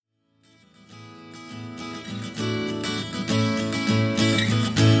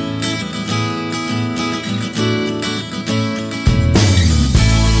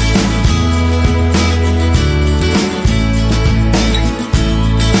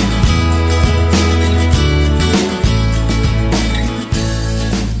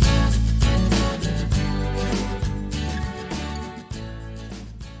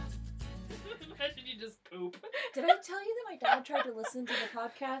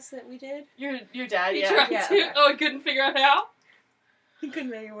podcast that we did. Your dad, He yeah. tried Yeah. to. Oh, I couldn't figure out how? He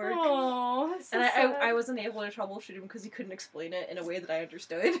couldn't make it work. Oh, that's so And sad. I wasn't able to troubleshoot him because he couldn't explain it in a way that I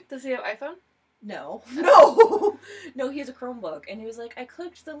understood. Does he have iPhone? No. No! No, he has a Chromebook. And he was like, I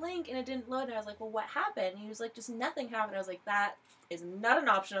clicked the link and it didn't load. And I was like, well, what happened? And he was like, just nothing happened. I was like, that is not an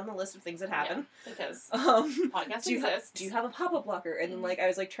option on the list of things that happen. Yeah, because podcasts do exist. you have a pop-up blocker? And then, like, I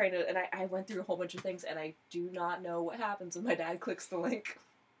was, like, trying to... And I went through a whole bunch of things, and I do not know what happens when my dad clicks the link.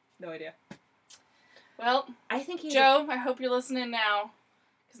 No idea. Well, I think he's... Joe, I hope you're listening now.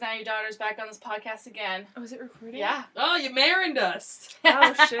 Because now your daughter's back on this podcast again. Oh, is it recording? Yeah. Oh, you marined us.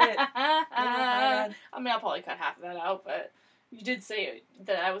 Oh, shit. Yeah, I mean, I'll probably cut half of that out, but you did say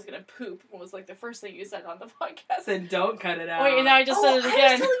that I was going to poop. What was, like, the first thing you said on the podcast. Then don't cut it out. Wait, and now I just said it I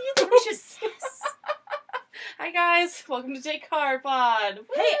again. was telling you that we should... Hi, guys. Welcome to Take Card Pod.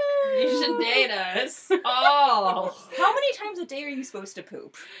 Hey, You should date us. Oh. how many times a day are you supposed to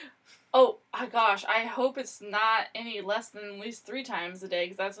poop? Oh, gosh. I hope it's not any less than at least 3 times a day,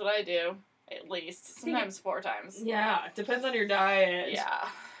 because that's what I do. At least. Sometimes 4 times. Yeah, it depends on your diet. Yeah.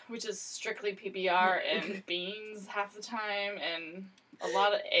 Which is strictly PBR and beans half the time, and a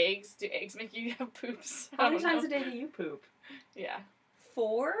lot of eggs. Do eggs make you have poops? How many times a day do you poop? Yeah.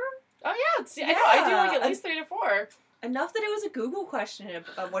 4? Oh, yeah. See, I know. I do like at Yeah. least 3 to 4. Enough that it was a Google question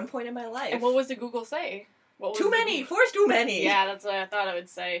at one point in my life. And what was the Google say? What was Too the many! Google- Four's too many! Yeah, that's what I thought it would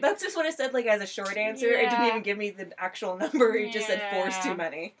say. That's just what it said, like, as a short answer. It didn't Yeah. even give me the actual number. It just said four's Yeah. too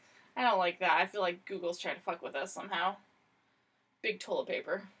many. I don't like that. I feel like Google's trying to fuck with us somehow. Big toilet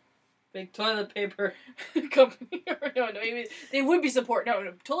paper. Big toilet paper. Company. No, maybe they would be support.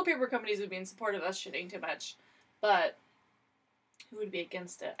 No, toilet paper companies would be in support of us shitting too much. But who would be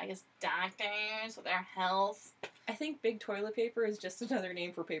against it? I guess doctors with their health. I think big toilet paper is just another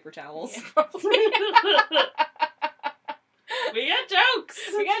name for paper towels. Yeah, probably. We got jokes.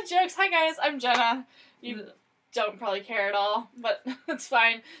 We got jokes. Hi guys, I'm Jenna. You don't probably care at all, but it's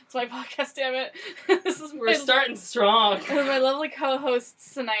fine. It's my podcast, damn it. This is We're starting strong. And my lovely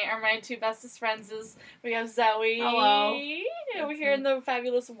co-hosts tonight are my 2 bestest friends. We have Zoe. Hello. Over here in the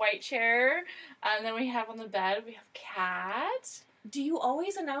fabulous white chair. And then we have on the bed, we have Kat. Do you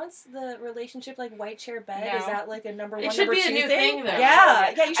always announce the relationship like white chair bed? No. Is that like a number It one, should number be a 2 new thing? thing, though. Yeah,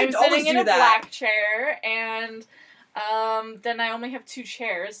 you should I'm always sitting in do a that. black chair, and then I only have 2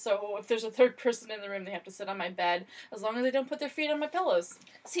 chairs, so if there's a 3rd person in the room, they have to sit on my bed, as long as they don't put their feet on my pillows.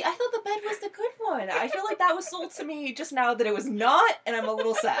 See, I thought the bed was the good one. I feel like that was sold to me just now that it was not, and I'm a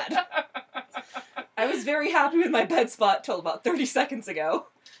little sad. I was very happy with my bed spot till about 30 seconds ago.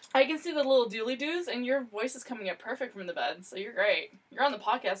 I can see the little dooley-doos, and your voice is coming up perfect from the bed, so you're great. You're on the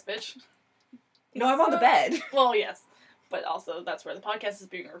podcast, bitch. No, I'm on the bed. Well, yes, but also that's where the podcast is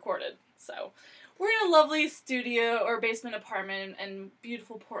being recorded, so... We're in a lovely studio or basement apartment in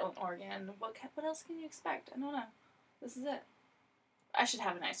beautiful Portland, Oregon. What else can you expect? I don't know. This is it. I should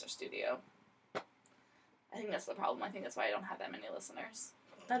have a nicer studio. I think that's the problem. I think that's why I don't have that many listeners.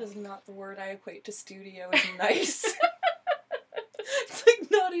 That is not the word I equate to studio as nice. It's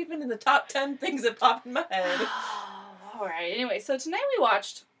like not even in the top 10 things that popped in my head. Alright, anyway, so tonight we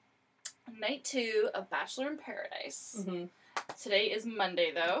watched night 2 of Bachelor in Paradise. Mm-hmm. Today is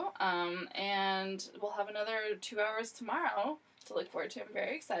Monday, though, and we'll have another 2 hours tomorrow to look forward to. I'm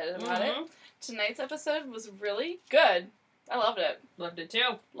very excited about it. Tonight's episode was really good. I loved it. Loved it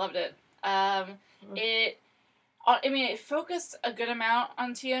too. Loved it. It focused a good amount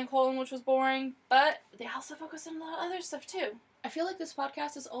on Tia and Colton, which was boring, but they also focused on a lot of other stuff, too. I feel like this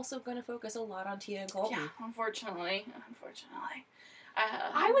podcast is also going to focus a lot on Tia and Colton. Yeah, unfortunately.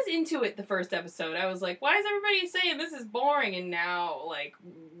 I was into it the first episode. I was like, why is everybody saying this is boring? And now, like,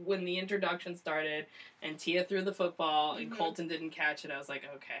 when the introduction started and Tia threw the football and Colton didn't catch it, I was like,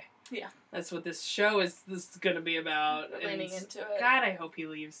 okay. Yeah. That's what this show is going to be about. Leaning into it. God, I hope he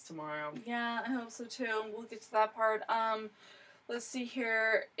leaves tomorrow. Yeah, I hope so too. We'll get to that part. Let's see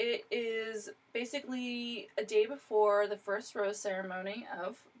here. It is basically a day before the first rose ceremony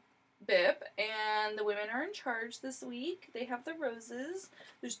of BIP, and the women are in charge this week. They have the roses.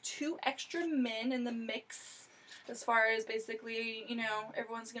 There's 2 extra men in the mix as far as basically,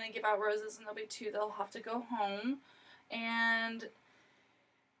 everyone's going to give out roses, and there'll be 2 that'll have to go home. And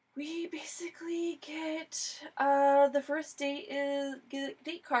we basically get the first date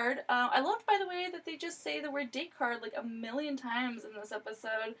card. I loved, by the way, that they just say the word date card like a million times in this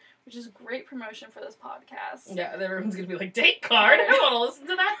episode, which is great promotion for this podcast. Yeah, everyone's gonna be like, date card? I want to listen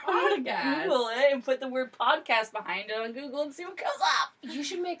to that I'm podcast. gonna Google it and put the word podcast behind it on Google and see what comes up. You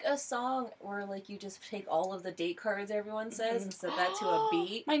should make a song where, like, you just take all of the date cards everyone says and set that to a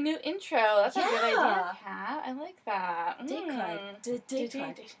beat. My new intro. That's a good idea, Yeah. Kat. I like that. Date card. Date Date card.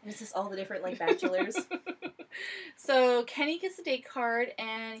 card. And it's just all the different, like, bachelors. So Kenny gets a date card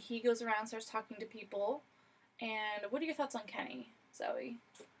and he goes around and starts talking to people. And what are your thoughts on Kenny, Zoe?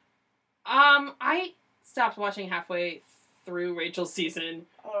 I stopped watching halfway through Rachel's season,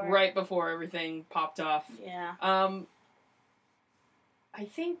 right before everything popped off. Yeah. I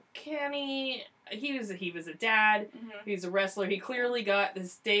think Kenny, he was a dad. Mm-hmm. He's a wrestler. He clearly got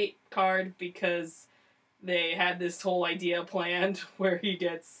this date card because they had this whole idea planned where he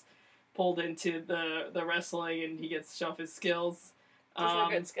gets pulled into the wrestling and he gets to show off his skills. Those were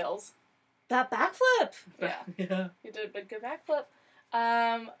good skills. That backflip! Yeah. Yeah. He did a good backflip.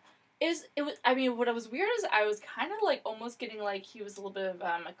 What was weird is I was kind of like almost getting like he was a little bit of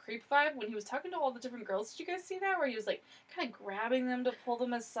a creep vibe when he was talking to all the different girls. Did you guys see that? Where he was like kind of grabbing them to pull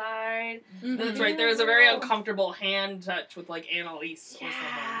them aside. That's right. There was a very uncomfortable hand touch with like Annalise or Yeah,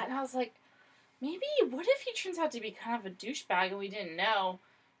 someone. and I was like, maybe what if he turns out to be kind of a douchebag and we didn't know?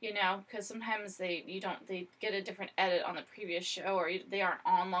 You know, because sometimes they get a different edit on the previous show, or they aren't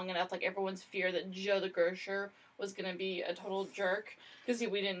on long enough. Like everyone's fear that Joe the Gersher was gonna be a total jerk because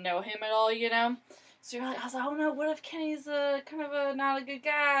we didn't know him at all. You know, so I was like, oh no, what if Kenny's a kind of a not a good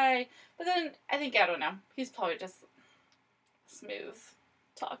guy? But then I don't know. He's probably just a smooth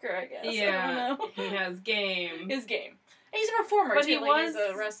talker, I guess. Yeah, I don't know. he has game. His game. And he's a performer But too. he He's was-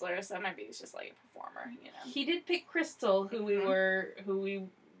 a wrestler, so maybe he's just like a performer. You know. He did pick Crystal, who we were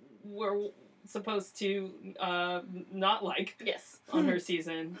supposed to not like Yes. on her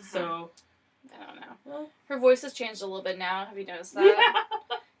season. So I don't know. well, Her voice has changed a little bit now. Have you noticed that?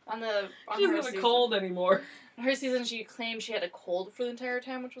 yeah, On she her doesn't have a season. cold anymore. Her season, she claimed she had a cold for the entire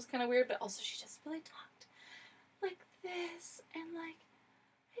time, which was kind of weird. But also, she just really talked like this, and like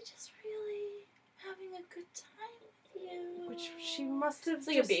I just really having a good time with you. Which she must have It's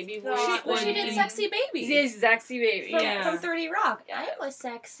like a baby voice. thought She when- did Sexy Baby. Yes, Sexy Baby. From, Yeah. from 30 Rock. Yeah. I'm a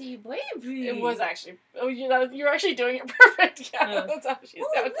sexy baby. It was actually. Oh, you're actually doing it perfect. Yeah, Yeah. that's how she Oh,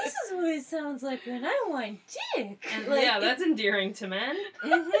 sounded. this is what it sounds like when I want dick. And Like, yeah, that's endearing to men.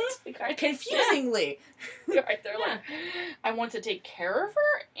 Confusingly. You're right there, like, I want to take care of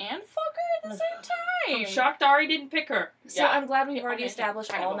her and fuck her at the same time. I'm shocked Ari didn't pick her. So Yeah. I'm glad we've Yeah, already I mean,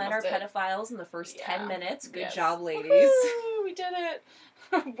 established kind of all men are almost did. pedophiles in the first Yeah. 10 minutes. Good Yes. job, ladies. Woohoo, we did it.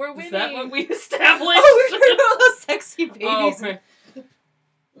 We're winning. Is that what we established? Oh, we were all sexy babies. Oh, okay.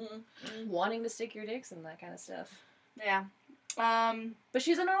 Wanting to stick your dicks and that kind of stuff. Yeah. But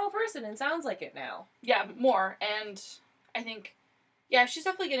she's a normal person and sounds like it now. Yeah, more. And I think, yeah, she's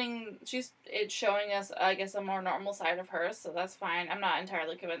definitely it's showing us, I guess, a more normal side of her, so that's fine. I'm not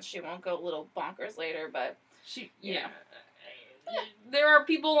entirely convinced she won't go a little bonkers later, but Yeah. There are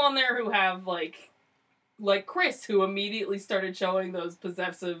people on there who have like Chris, who immediately started showing those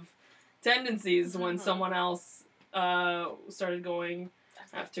possessive tendencies when Mhm. someone else started going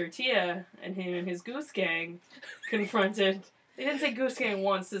after Tia, and him and his Goose Gang confronted. They didn't say Goose Gang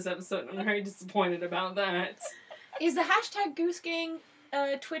once this episode. I'm very disappointed about that. Is the hashtag Goose Gang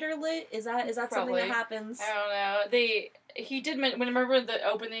Twitter lit? Is that something Probably. that happens? I don't know. He did remember the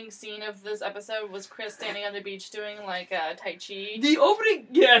opening scene of this episode was Chris standing on the beach doing like Tai Chi. The opening,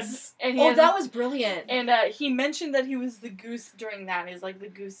 yes. And Oh, that was brilliant. And he mentioned that he was the goose during that. He's like, the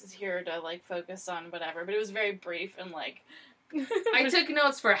goose is here to like focus on whatever. But it was very brief and like. I took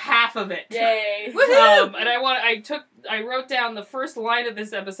notes for half of it. Yay! And I wrote down the first line of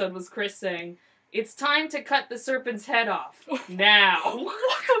this episode was Chris saying, "It's time to cut the serpent's head off now." What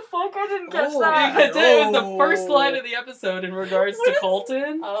the fuck? I didn't catch Oh, that. Because it was the first line of the episode in regards to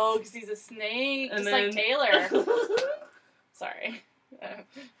Colton. Oh, because he's a snake, And just like then- Taylor. Sorry.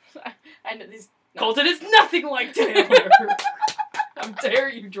 I know these. No. Colton is nothing like Taylor. How dare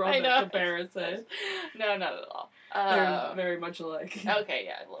you draw I that know. comparison? No, not at all. They're very much alike. Okay,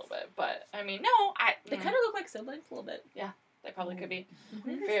 yeah, a little bit, but I mean, no, They kind of look like siblings a little bit. they probably could be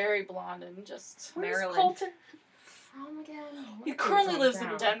Mhm. very blonde and just. Where's Maryland. Colton from again? He currently lives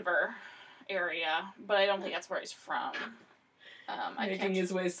in Denver area, but I don't think that's where he's from. I Making can't.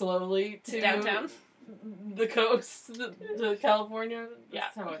 his way slowly to Downtown? the coast, the California. Yeah.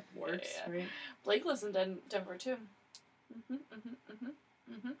 That's how it works, Yeah. right? Blake lives in Denver too.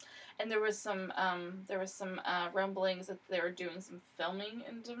 And there was some rumblings that they were doing some filming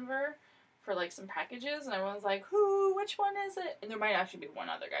in Denver for like some packages, and everyone's like, which one is it? And there might actually be one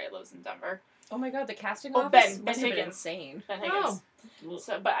other guy who lives in Denver. Oh my god, the casting Oh, office Ben must have been Higgins. insane. Ben Higgins.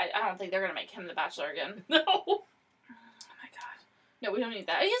 So, but I don't think they're gonna make him the Bachelor again. No. Oh my god. No, we don't need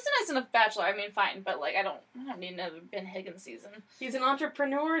that. He's a nice enough Bachelor. I mean, fine, but like I don't need another Ben Higgins season. He's an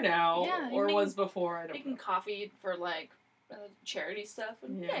entrepreneur now, Yeah, or making- was before. I don't Making know. coffee for like charity stuff.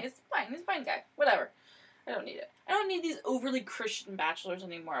 And Yeah. yeah, he's fine. He's a fine guy. Whatever. I don't need it. I don't need these overly Christian bachelors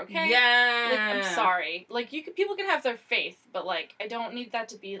anymore. Okay. Yeah. Like, I'm sorry. Like, people can have their faith, but, like, I don't need that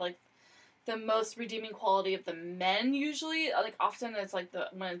to be, like, the most redeeming quality of the men, usually. Like, often it's, like,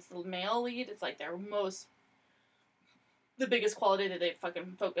 when it's the male lead, it's, like, the biggest quality that they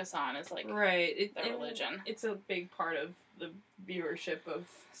fucking focus on is, like, Right. their religion. It's a big part of the viewership of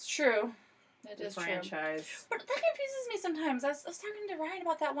It's true. It the is true. franchise. But that confuses me sometimes. I was talking to Ryan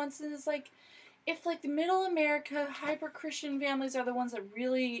about that once, and it's, like, if, like, the middle America hyper-Christian families are the ones that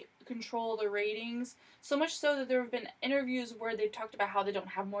really control the ratings, so much so that there have been interviews where they've talked about how they don't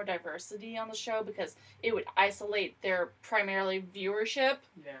have more diversity on the show because it would isolate their primarily viewership.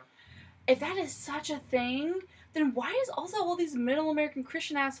 Yeah. If that is such a thing, then why is also all these middle American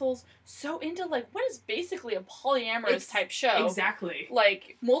Christian assholes so into, like, what is basically a polyamorous type show? Exactly.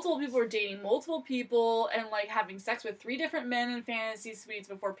 Like, multiple people are dating multiple people and, like, having sex with 3 different men in fantasy suites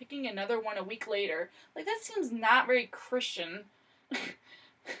before picking another one a week later. Like, that seems not very Christian.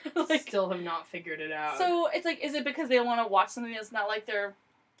 Like, still have not figured it out. So, it's like, is it because they want to watch something that's not, like, their,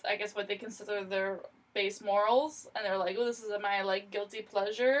 I guess, what they consider their base morals? And they're like, oh, this is my, like, guilty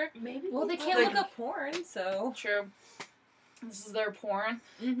pleasure. maybe. Well, they can't look up porn, so... True. This is their porn.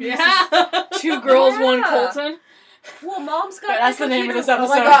 Yeah. 2 girls, 1 Yeah. Colton. Well, Mom's got That's the name of this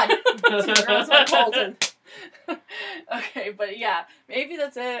episode. Oh my god. 2 girls, 1 Colton. Okay, but yeah, maybe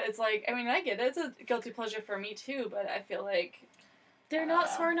that's it. It's like, I mean, I get it. It's a guilty pleasure for me too, but I feel like, They're not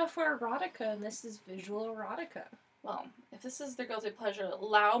smart enough for erotica, and this is visual erotica. well, if this is their guilty pleasure,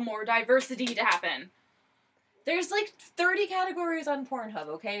 allow more diversity to happen. There's like 30 categories on Pornhub,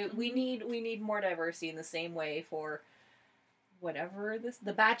 okay? We need more diversity in the same way for whatever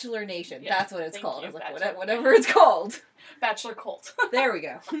the Bachelor Nation. Yeah, that's what it's thank called. you, I was like, Bachelor. whatever it's called. Bachelor cult. There we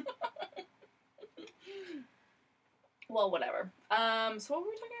go. Well, whatever. So what were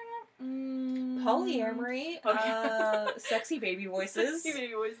we talking about? Polyamory, Okay. sexy baby voices, Sexy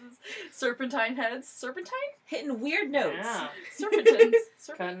baby voices. Serpentine heads. Serpentine? hitting weird notes. Yeah. Serpentines.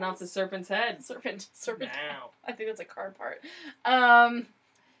 Cutting off the serpent's head. Serpent. Now. I think that's a card part.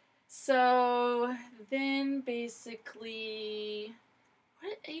 So then basically,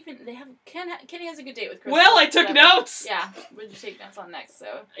 what even they have? Kenny has a good date with Chris. Well, I took notes. Yeah, what did you take notes on next?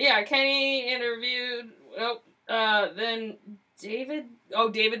 So Yeah, Kenny interviewed. Then David. Oh,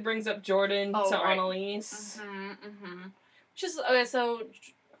 David brings up Jordan Oh, to right. Annalise. which is okay. So,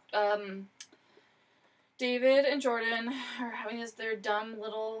 David and Jordan are having their dumb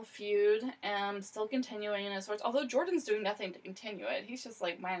little feud, still continuing in a sorts. Although Jordan's doing nothing to continue it, he's just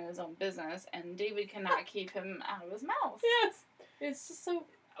like minding his own business, and David cannot keep him out of his mouth. Yes. It's just so.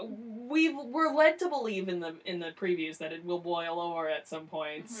 We're led to believe in the previews that it will boil over at some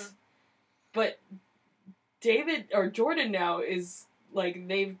points, Mhm. but David or Jordan now is like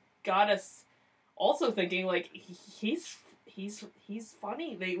they've got us also thinking like he's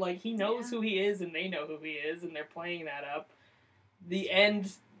funny. They like he knows who he is and they know who he is and they're playing that up. The end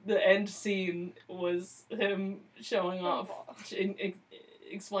scene was him showing off,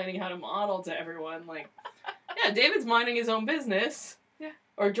 explaining how to model to everyone. Like, yeah, David's minding his own business. Yeah.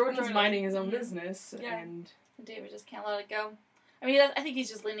 Or Jordan's Jordan. minding his own Mhm. business. Yeah. And David just can't let it go. I mean, I think he's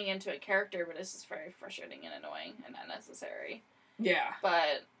just leaning into a character, but it's just very frustrating and annoying and unnecessary. yeah.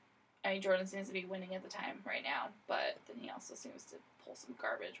 But, I mean, Jordan seems to be winning at the time right now, but then he also seems to pull some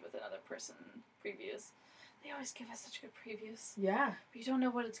garbage with another person previews. They always give us such good previews, Yeah. but you don't know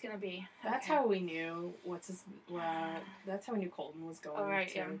what it's going to be. That's Okay. how we knew that's how we knew Colton was going Oh, right,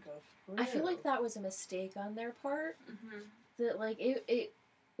 to yeah. go through. I feel like that was a mistake on their part. Mhm. That like it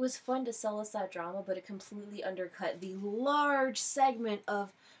was fun to sell us that drama, but it completely undercut the large segment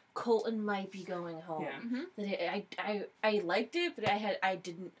of Colton might be going home. Yeah. Mhm. That I liked it, but I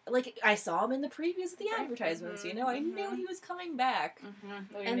didn't like. I saw him in the previews of the Right. advertisements. Mhm. You know, I knew Mhm. he was coming back, Mhm.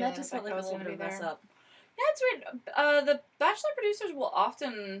 and that just felt like a little bit of a mess up. Yeah, it's weird. The Bachelor producers will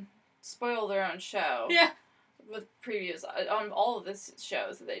often spoil their own show. Yeah. With previews on all of the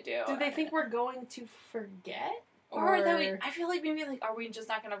shows that they do. Do they think we're going to forget? Or that we? I feel like maybe are we just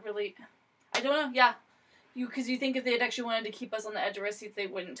not gonna really? I don't know. Yeah, because you think if they had actually wanted to keep us on the edge of our seats, they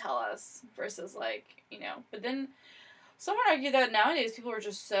wouldn't tell us. Versus But then someone argued that nowadays people are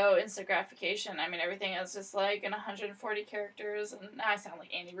just so instant gratification. I mean, everything is just like in 140 characters, and I sound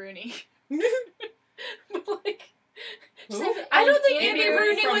like Annie Rooney. But, like, just Who? like, I don't think Andy Andy Rooney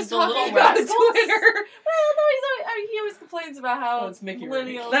Rooney from was The talking Little about Rascals? Twitter. Well, no, he always complains about how Oh, it's Mickey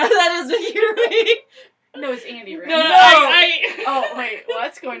Rooney. millennials. That is Mickey Rooney. No, it's Andy Rooney. No, No. I Oh, wait,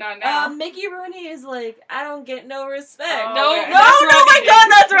 what's going on now? Mickey Rooney is like, I don't get no respect. Oh, No, okay. No, that's no, my Rodney God,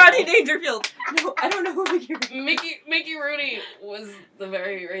 that's Dangerfield. Rodney Dangerfield. No, I don't know who Mickey Rooney is. Mickey Rooney was the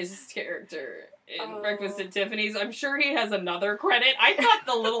very racist character in Oh. Breakfast at Tiffany's. I'm sure he has another credit. I thought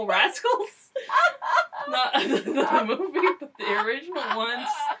The Little Rascals, not the movie, but the original ones.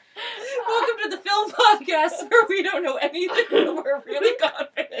 Welcome to the film podcast where we don't know anything, but we're really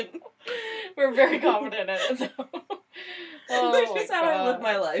confident. We're very confident in it, though. Which Oh is my how I God. live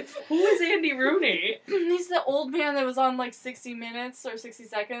my life. Who is Andy Rooney? He's the old man that was on like 60 Minutes or 60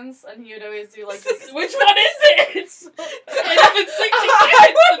 Seconds, and he would always do like this. Which one is it? It's been 60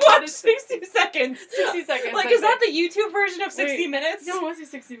 I would seconds. watch 60 seconds. 60 Seconds. Like, I is that think. the YouTube version of 60 Wait. Minutes? No, it must be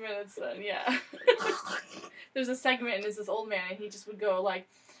 60 Minutes then, yeah. There's a segment, and it's this old man, and he just would go like,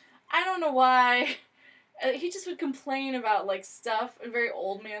 I don't know why. He just would complain about like stuff in very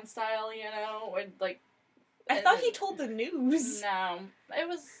old man style, you know, and like. I and thought then- he told the news. No, it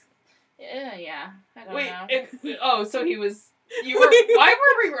was. Yeah. I don't Wait, know. so he was. You were. Why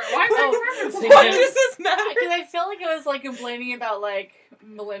were we referencing What this? does this matter? Because I feel like it was like complaining about like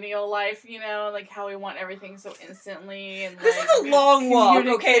millennial life, you know, like how we want everything so instantly and This like, is a long walk,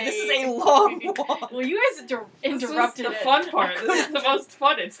 okay? This is a communicate. long walk. Well, you guys interrupted This is the it. fun part. This is the most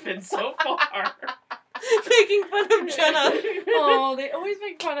fun it's been so far. Making fun of Jenna. Oh, they always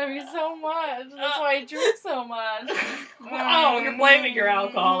make fun of me so much. That's why I drink so much. Oh, you're blaming your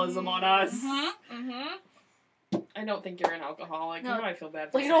alcoholism on us. Mm-hmm. I don't think you're an alcoholic. No. Now I feel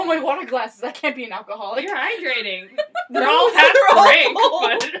bad for Look at saying all my that. water glasses. I can't be an alcoholic. You're hydrating. They're They're all half all drink, full.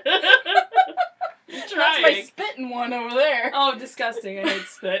 but you're That's my trying. spitting one over there. Oh, disgusting. I hate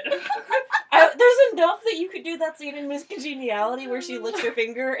spit. There's enough that you could do that scene in Miss Congeniality where she licks her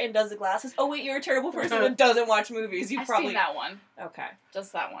finger and does the glasses. Oh wait, you're a terrible person that doesn't watch movies. You I've probably seen that one. Okay.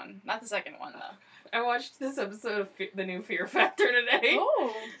 Just that one. Not the second one, though. I watched this episode of the new Fear Factor today.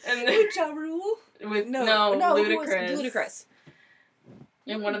 Oh. And then, Ja Rule? with No, Ludacris. Ludacris.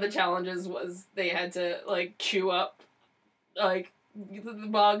 And one of the challenges was they had to, like, chew up, like, the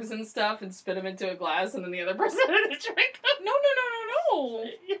bugs and stuff and spit them into a glass, and then the other person had to drink them. No.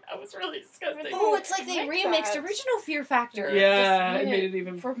 Yeah, it was really disgusting. Oh, it's like they Like remixed that. original Fear Factor. Yeah, Just it made made it it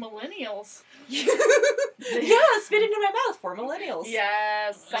even... For millennials. Yeah, spit into my mouth for millennials.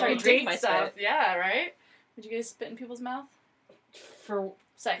 Yes. Sorry, Second drink date my stuff. spit. Yeah, right? Would you guys spit in people's mouth? For...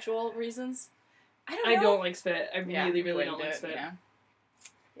 Sexual reasons? I don't like spit. I Yeah, really, you really wouldn't don't like do it, spit.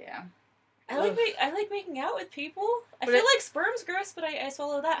 Yeah. I like making out with people. I But feel it- like sperm's gross, but I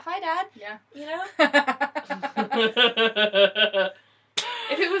swallow that. Hi, Dad. Yeah. You know?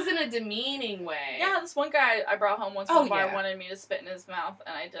 If it was in a demeaning way. Yeah, this one guy I brought home once Oh, from the bar yeah. wanted me to spit in his mouth,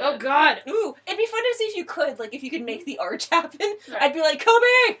 and I did. Oh God. Ooh, it'd be fun to see if you could, like, if you could make the arch happen. Right. I'd be like,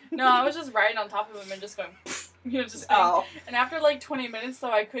 Kobe! No, I was just riding on top of him and just going, you know, just Oh. And after like 20 minutes,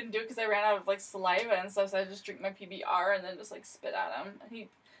 though, I couldn't do it because I ran out of like saliva and stuff, so I just drink my PBR and then just like spit at him. And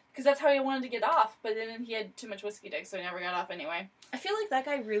because that's how he wanted to get off, but then he had too much whiskey dick, so he never got off anyway. I feel like that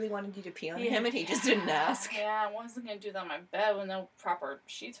guy really wanted you to pee on Yeah. him, and he just didn't ask. Yeah, I wasn't gonna do that on my bed with no proper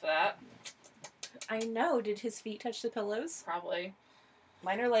sheets for that. I know. Did his feet touch the pillows? Probably.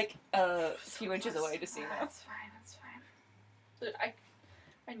 Mine are like a few inches away to see now. That's fine. Dude,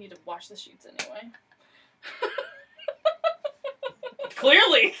 I need to wash the sheets anyway.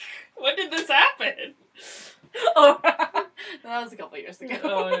 Clearly. When did this happen? Oh, that was a couple years ago.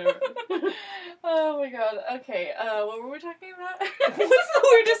 Oh, Oh my god. Okay, what were we talking about? What's the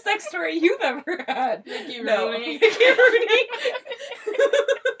weirdest sex story you've ever had? Mickey No. Rooney. Mickey Rooney.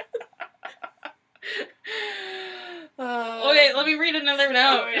 Okay, let me read another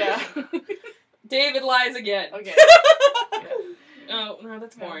note. Oh, yeah. David lies again. Okay. Oh, no,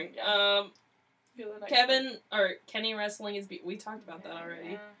 that's boring. Yeah. Go to the next Kevin, or Kenny Wrestling is... we talked about that one.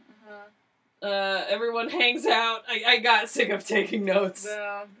 already. Uh-huh. Everyone hangs out. I got sick of taking notes.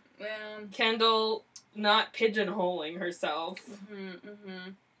 Yeah. Kendall not pigeonholing herself.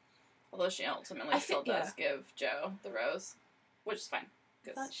 Although she ultimately I still think- does give Joe the rose, which is fine.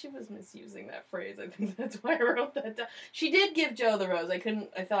 I thought she was misusing that phrase. I think that's why I wrote that down. She did give Joe the rose. I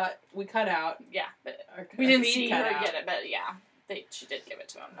thought we cut out. Yeah, but Our, we our didn't feed see cut her out. get it, but yeah, she did give it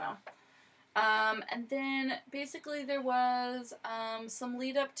to him though. And then basically there was some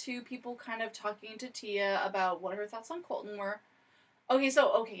lead up to people kind of talking to Tia about what her thoughts on Colton were.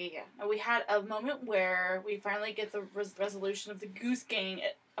 Okay, we had a moment where we finally get the resolution of the Goose Gang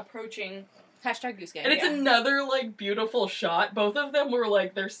approaching Hashtag Goose Gang. And it's yeah. another, like, beautiful shot. Both of them were,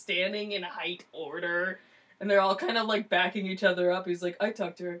 like, they're standing in height order. And they're all kind of, like, backing each other up. He's like, I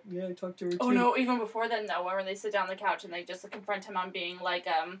talked to her. Yeah, I talked to her, too. Oh, no, even before then, though, when they sit down on the couch and they just confront him on being, like,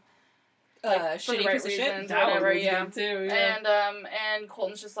 for the shitty right piece of shit. reasons, That one whatever, was yeah. good, too, yeah. And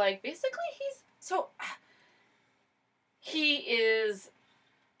Colton's just like, basically, he's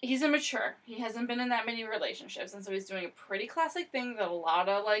immature. He hasn't been in that many relationships, and so he's doing a pretty classic thing that a lot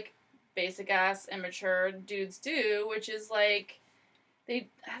of, like, basic-ass, immature dudes do, which is, like, they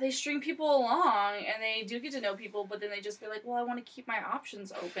string people along, and they do get to know people, but then they just be like, well, I want to keep my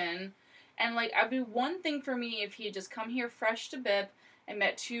options open. And, like, it'd be one thing for me if he had just come here fresh to BIP and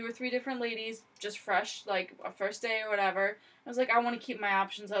met 2 or 3 different ladies, just fresh, like, a first day or whatever. I was like, I want to keep my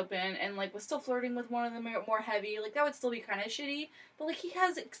options open, and, like, was still flirting with one of them more heavy. Like, that would still be kind of shitty, but, like, he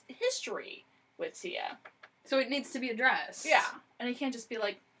has history with Tia. So it needs to be addressed. Yeah. And he can't just be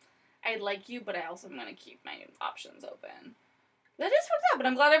like, I like you, but I also want to keep my options open. That is fucked up, but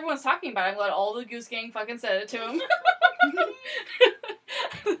I'm glad everyone's talking about it. I'm glad all the Goose Gang fucking said it to him.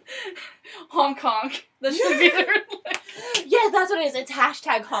 Hong Kong. That should be their... Yeah, that's what it is. It's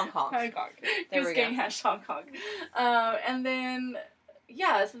hashtag Hong Kong. Hong Kong. There Goose we Gang go. hash Hong Kong. And then,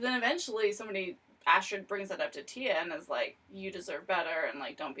 yeah, so then eventually Astrid brings that up to Tia and is like, you deserve better, and,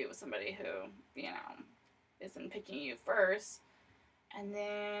 like, don't be with somebody who, you know, isn't picking you first. And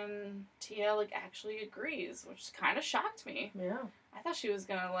then Tia, like, actually agrees, which kind of shocked me. Yeah. I thought she was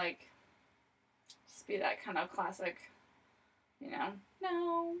gonna, like, just be that kind of classic, you know,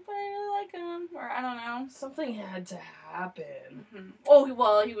 no, but I really like him, or I don't know. Something had to happen. Mm-hmm. Oh,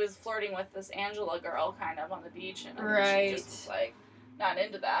 well, he was flirting with this Angela girl, kind of, on the beach, and Right. she just was, like, not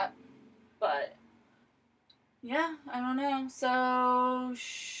into that. But, yeah, I don't know. So,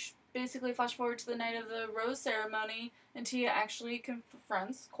 basically, flash forward to the night of the rose ceremony, and Tia actually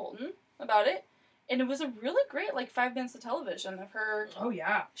confronts Colton about it. And it was a really great, like, 5 minutes of television of her. Oh,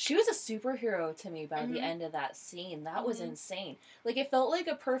 yeah. She was a superhero to me by the end of that scene. That was insane. Like, it felt like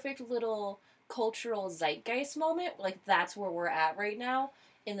a perfect little cultural zeitgeist moment. Like, that's where we're at right now,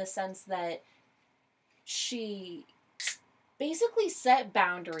 in the sense that she basically set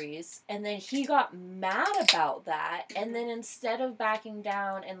boundaries, and then he got mad about that, and then instead of backing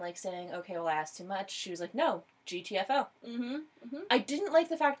down and, like, saying, okay, well, I asked too much, she was like, no, GTFO. I didn't like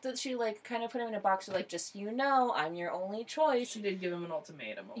the fact that she, like, kind of put him in a box with, like, just, you know, I'm your only choice. She did give him an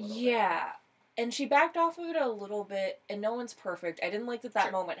ultimatum a little bit. Yeah. And she backed off of it a little bit, and no one's perfect. I didn't like that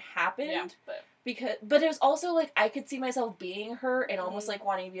Sure. moment happened. Yeah, But it was also, like, I could see myself being her and almost, like,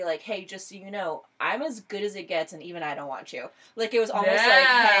 wanting to be like, hey, just so you know, I'm as good as it gets, and even I don't want you. Like, it was almost like,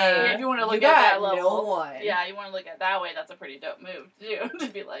 hey, Yeah, if you want to look you at got that level. no one. Yeah, you want to look at it that way, that's a pretty dope move, to do.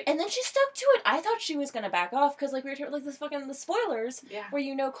 To be like... And then she stuck to it. I thought she was going to back off, because, like, we were talking, like, the spoilers, Yeah. where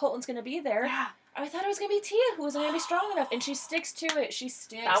you know Colton's going to be there. Yeah. I thought it was going to be Tia who wasn't going to be strong enough, and she sticks to it. She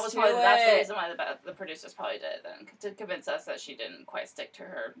sticks That was to probably it. that's the reason why the producers probably did it then, to convince us that she didn't quite stick to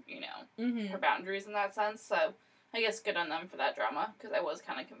her, you know, her boundaries in that sense. So I guess good on them for that drama, because I was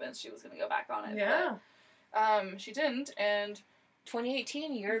kind of convinced she was going to go back on it. Yeah. But, she didn't, and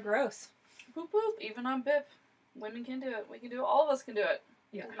 2018, year of growth. boop boop, even on BIP, women can do it. We can do it. All of us can do it.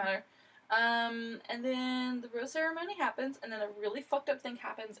 Yeah. Doesn't matter. And then the rose ceremony happens, and then a really fucked up thing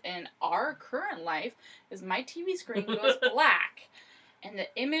happens in our current life, is my TV screen goes black, and the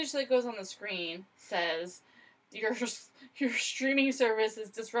image that goes on the screen says, your streaming service is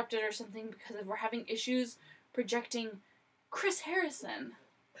disrupted or something because we're having issues projecting Chris Harrison.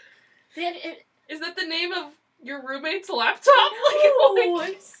 Is that the name of your roommate's laptop? No,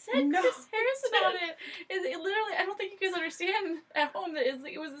 Like, it said no. Chris Harrison on it. It literally, I don't think you guys understand at home that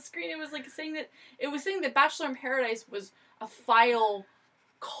it was the screen. It was like saying that Bachelor in Paradise was a file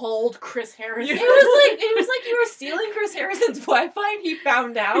called Chris Harrison. It was like you were stealing Chris Harrison's Wi-Fi and he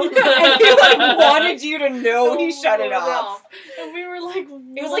found out and he like wanted you to know he shut it off. And we were like,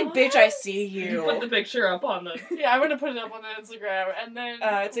 It was like, bitch, I see you. Put the picture up on the... Yeah, I'm gonna put it up on the Instagram, and then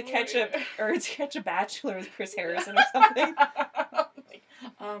It's a catch a bachelor with Chris Harrison or something.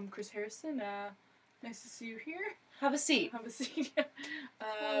 Chris Harrison, nice to see you here. Have a seat. Have a seat.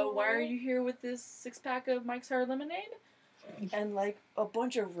 Why are you here with this 6-pack of Mike's Hard Lemonade? And like a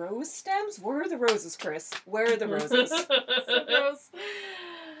bunch of rose stems? Where are the roses, Chris? Where are the roses? So gross.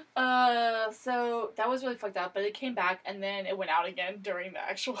 So that was really fucked up, but it came back and then it went out again during the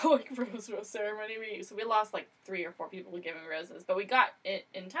actual like rose ceremony. So we lost like 3 or 4 people giving roses, but we got it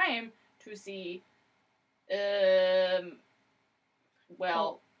in time to see.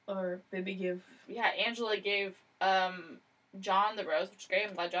 Or Bibby give... Yeah, Angela gave John the rose, which is great.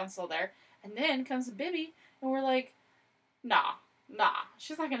 I'm glad John's still there. And then comes Bibby, and we're like, nah, Nah,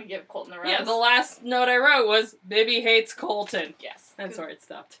 she's not gonna give Colton a rose. Yeah, the last note I wrote was, Bibby hates Colton. Yes. That's where it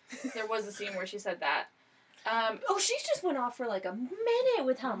stopped. There was a scene where she said that. She just went off for like a minute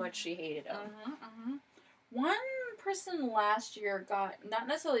with how much she hated him. One person last year got, not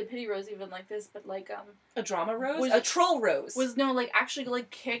necessarily a pity rose even like this, but like, A drama rose? A troll rose. Actually, like,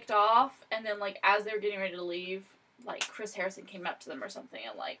 kicked off, and then, like, as they were getting ready to leave, like, Chris Harrison came up to them or something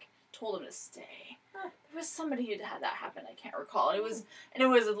and, like, told them to stay. There was somebody who had that happen, I can't recall. And it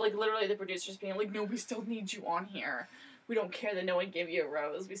was, like, literally the producers being like, no, we still need you on here. We don't care that no one gave you a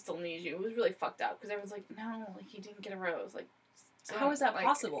rose. We still need you. It was really fucked up, because everyone's like, no, like, he didn't get a rose. Like, how is that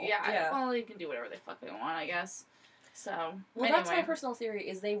possible? Yeah, well, they can do whatever they fucking want, I guess. So, well, anyway. that's my personal theory,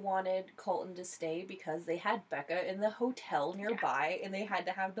 is they wanted Colton to stay because they had Becca in the hotel nearby, and they had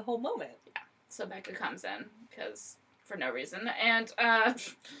to have the whole moment. Yeah. So Becca comes in, because, for no reason, and,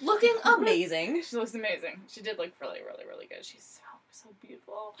 looking amazing. She looks amazing. She did look really, really, really good. She's so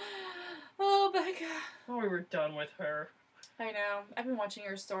beautiful. Oh, Becca. Oh, we were done with her. I know. I've been watching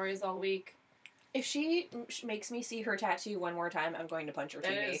her stories all week. If she makes me see her tattoo one more time, I'm going to punch her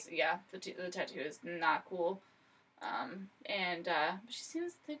TV. The tattoo is not cool. She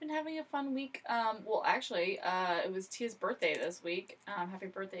seems they've been having a fun week. Well, actually, it was Tia's birthday this week. Happy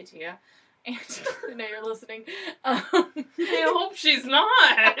birthday, Tia. And I know you're listening. I hope she's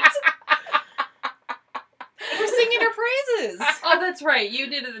not. We're singing her praises. Oh, that's right. You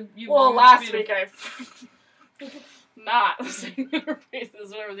did it. Last week I not singing her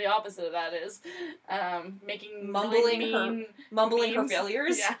praises, whatever the opposite of that is. Mumbling her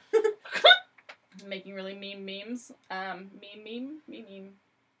failures. Yeah. Making really mean memes. Meme.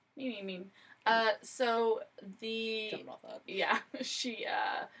 So Talking about that. yeah,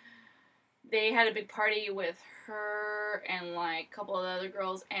 they had a big party with her and like a couple of other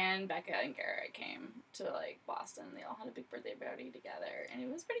girls, and Becca and Garrett came to like Boston. They all had a big birthday party together, and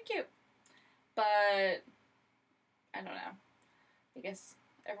it was pretty cute. But I don't know. I guess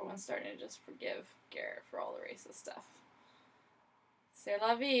everyone's starting to just forgive Garrett for all the racist stuff. C'est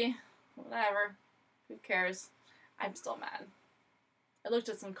la vie. Whatever. Who cares? I'm still mad. I looked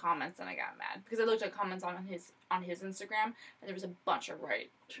at some comments and I got mad because I looked at comments on his Instagram, and there was a bunch of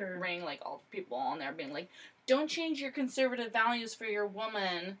right-wing, like, all people on there being like, don't change your conservative values for your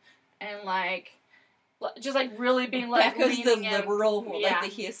woman, and like, just like really being like, Becca's the liberal, like the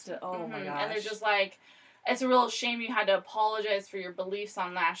he has to. Oh my gosh! And they're just like, it's a real shame you had to apologize for your beliefs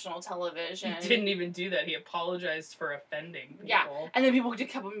on national television. He didn't even do that. He apologized for offending people. Yeah, and then people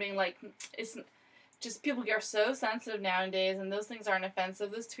kept on being like, it's just, people are so sensitive nowadays, and those things aren't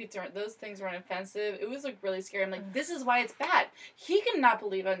offensive. Those things aren't offensive. It was like really scary. I'm like, this is why it's bad. He cannot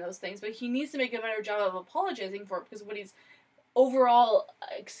believe in those things, but he needs to make a better job of apologizing for it, because what he's overall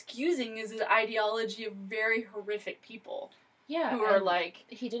excusing is his ideology of very horrific people. Yeah, who are like,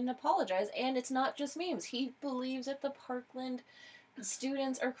 he didn't apologize, and it's not just memes. He believes that the Parkland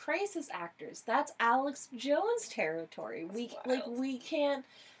students are crisis actors. That's Alex Jones territory. We can't.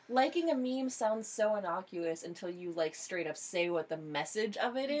 Liking a meme sounds so innocuous until you like straight up say what the message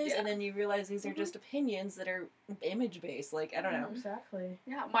of it is, and then you realize these are just opinions that are image based. Like, I don't know. Exactly.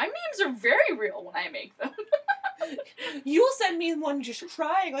 Yeah, my memes are very real when I make them. You'll send me one just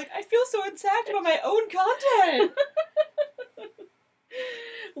crying, like, I feel so attacked by my own content.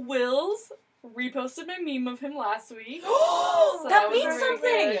 Will's reposted my meme of him last week. So that means something!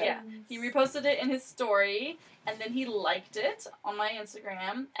 Good. Yeah. He reposted it in his story, and then he liked it on my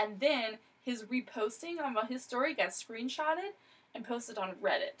Instagram, and then his reposting on his story got screenshotted and posted on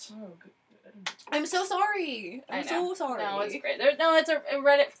Reddit. Oh, good. I'm so sorry. I'm so sorry. No, it's great. It's a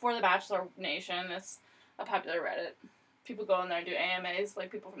Reddit for the Bachelor Nation. It's a popular Reddit. People go in there and do AMAs,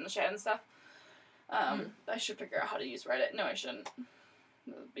 like people from the shed and stuff. I should figure out how to use Reddit. No, I shouldn't.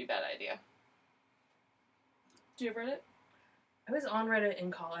 That would be a bad idea. Do you have Reddit? I was on Reddit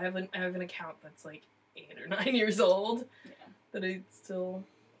in college. I have an account that's like 8 or 9 years old. Yeah. That I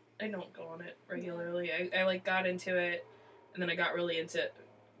don't go on it regularly. I like got into it, and then I got really into.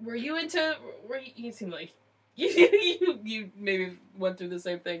 You seem like you maybe went through the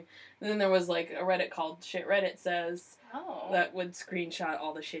same thing. And then there was like a Reddit called Shit Reddit Says. Oh. That would screenshot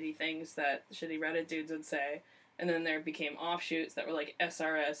all the shitty things that shitty Reddit dudes would say. And then there became offshoots that were like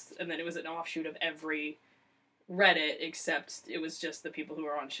SRS, and then it was an offshoot of every Reddit, except it was just the people who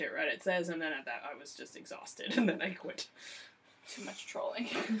were on Shit Reddit Says, and then at that I was just exhausted, and then I quit. Too much trolling.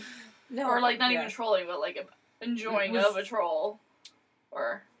 No, or like not even trolling, but like enjoying of a troll.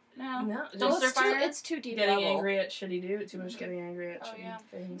 Or no, it's too deep. Getting angry at shitty dude. Too much getting angry at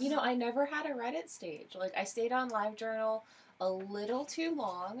things. You know, I never had a Reddit stage. Like, I stayed on LiveJournal a little too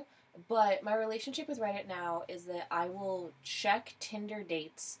long, But my relationship with Reddit now is that I will check Tinder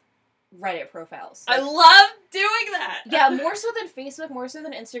dates Reddit profiles. I love doing that! Yeah, more so than Facebook, more so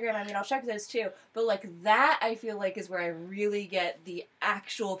than Instagram. I mean, I'll check those too. But, like, that, I feel like, is where I really get the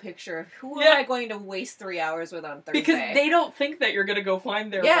actual picture of who am I going to waste 3 hours with on Thursday. Because they don't think that you're gonna go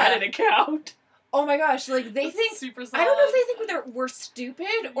find their Reddit account. Oh my gosh, like, they think... super solid. I don't know if they think we're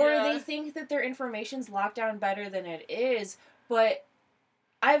stupid, or they think that their information's locked down better than it is, but...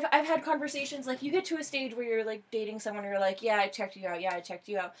 I've had conversations, like, you get to a stage where you're, like, dating someone, and you're like, yeah, I checked you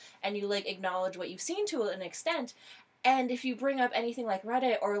out, and you, like, acknowledge what you've seen to an extent, and if you bring up anything like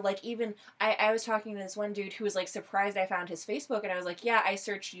Reddit, or, like, even, I was talking to this one dude who was, like, surprised I found his Facebook, and I was like, yeah, I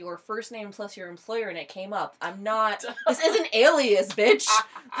searched your first name plus your employer, and it came up. I'm not, this isn't Alias, bitch!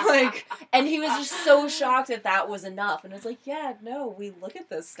 Like, and he was just so shocked that was enough, and it's like, yeah, no, we look at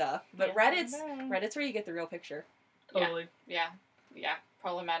this stuff, but Reddit's where you get the real picture. Totally. Yeah.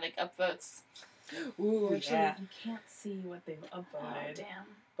 Problematic upvotes. Ooh, actually, you can't see what they've upvoted. Oh, damn.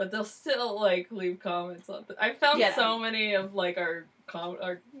 But they'll still, like, leave comments on it. I found so many of, like, our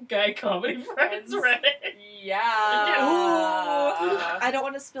guy comedy friends Reddit. Yeah. I don't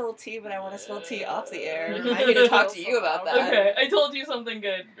want to spill tea, but I want to spill tea off the air. I need to talk to you about that. Okay, I told you something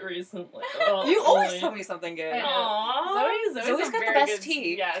good recently. You always tell me something good. Aww. Zoe's got the best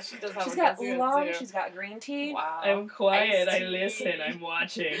tea. Yeah, she does have She's got oolong, she's got green tea. Wow. I'm quiet, I listen, I'm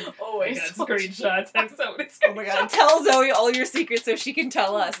watching. Always. I got screenshots. I have so many screenshots. Oh my god, tell Zoe all your secrets so she can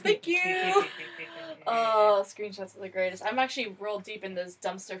tell us. Thank you! Oh, screenshots are the greatest. I'm actually real deep in this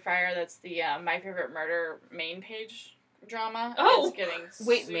dumpster fire that's the My Favorite Murder main page drama. Oh! It's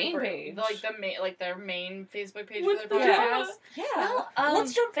getting main page? Their main Facebook page What's for their the- podcast. Yeah. Well,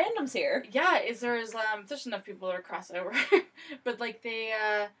 let's jump fandoms here. Yeah, there's enough people that are crossover. But, like, they,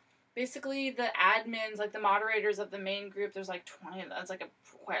 basically the admins, like, the moderators of the main group, there's, like, 20, that's, like, a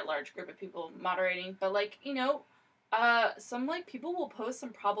quite large group of people moderating, but, like, you know, some, like, people will post some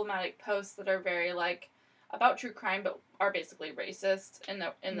problematic posts that are very, like, about true crime, but are basically racist in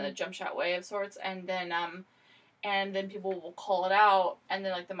the jump shot way of sorts, and then people will call it out, and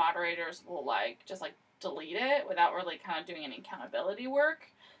then, like, the moderators will, like, just, like, delete it without really kind of doing any accountability work,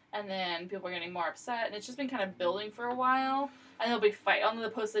 and then people are getting more upset, and it's just been kind of building for a while, and there'll be on the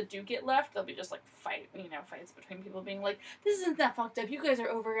posts that do get left, there'll be just, like, fights between people being like, this isn't that fucked up, you guys are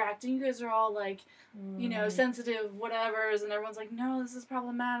overreacting, you guys are all, like, you know, sensitive whatevers, and everyone's like, no, this is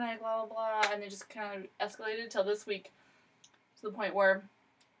problematic, blah, blah, blah, and they just kind of escalated till this week, to the point where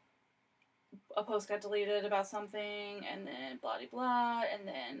a post got deleted about something, and then blah, blah, blah, and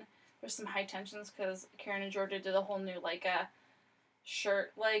then there's some high tensions, because Karen and Georgia did a whole new, like, a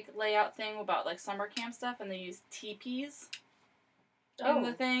shirt, like, layout thing about, like, summer camp stuff, and they used teepees in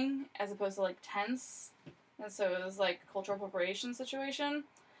the thing, as opposed to, like, tents, and so it was, like, a cultural appropriation situation,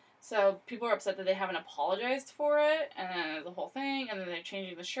 so people are upset that they haven't apologized for it, and then the whole thing, and then they're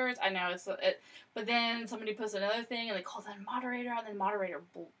changing the shirts, I know, but then somebody posted another thing, and they called that a moderator, and then the moderator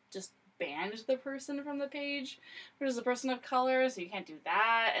just banned the person from the page, which is a person of color, so you can't do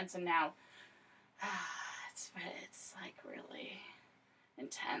that, and so now, it's like, really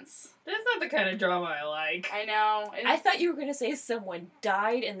intense. That's not the kind of drama I like. I know. I thought you were going to say someone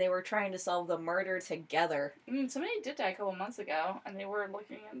died and they were trying to solve the murder together. Somebody did die a couple months ago, and they were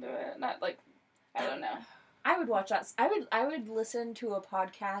looking into it. Not like, I don't know. I would watch that. I would listen to a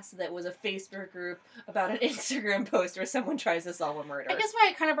podcast that was a Facebook group about an Instagram post where someone tries to solve a murder. I guess why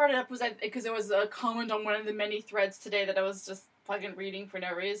I kind of brought it up was because there was a comment on one of the many threads today that I was just fucking reading for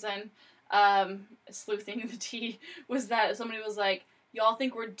no reason. Sleuthing the tea was that somebody was like, y'all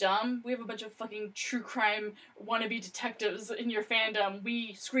think we're dumb? We have a bunch of fucking true crime wannabe detectives in your fandom.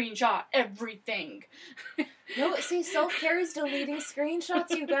 We screenshot everything. No, see, self-care is deleting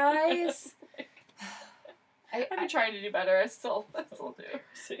screenshots, you guys. I've been trying to do better. I still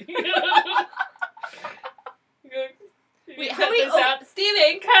do. Wait, how many?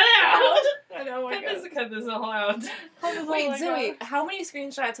 Steven, cut it out! I know. Cut this all out. Wait, Zoe, how many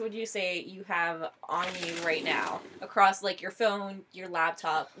screenshots would you say you have on you right now? Across, like, your phone, your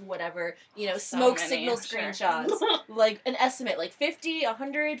laptop, whatever, you know, smoke signal screenshots. Like, an estimate, like 50,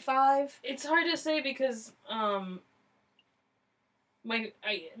 100, 5? It's hard to say because, my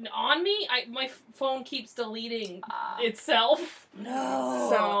phone keeps deleting itself. No.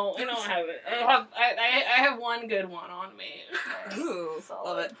 So I don't have it. I have one good one on me. Ooh,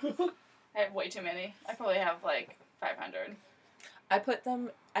 love it. I have way too many. I probably have like 500. I put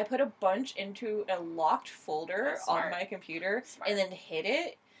a bunch into a locked folder on my computer and then hid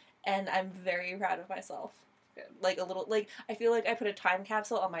it, and I'm very proud of myself. Like a little, like, I feel like I put a time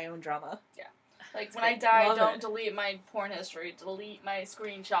capsule on my own drama. Yeah. Like, when I die, Love don't it. delete my porn history. Delete my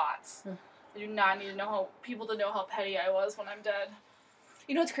screenshots. I do not need to know people to know how petty I was when I'm dead.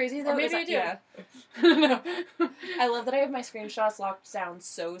 You know what's crazy though? Or maybe is I that- do. Yeah. No. I love that I have my screenshots locked down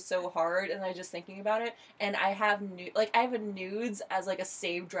so hard, and I just thinking about it, and I have I have a nudes as like a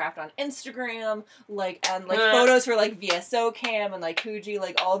saved draft on Instagram, and photos for like VSO Cam and like Fuji,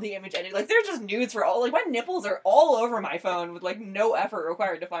 like all the image editing. Like they're just nudes for all. Like my nipples are all over my phone with like no effort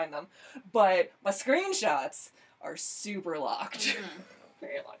required to find them, but my screenshots are super locked. Mhm.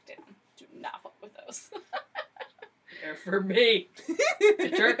 Very locked in. Do not fuck with those. They're for me to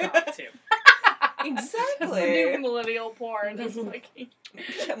jerk off to. Exactly. New millennial porn is fucking.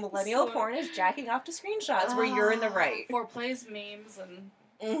 Yeah, millennial So- porn is jacking off to screenshots where you're in the right. Foreplays, memes, and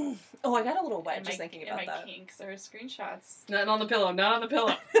Oh, I got a little wet and just my, thinking and about my that. kinks are screenshots. Not on the pillow. Not on the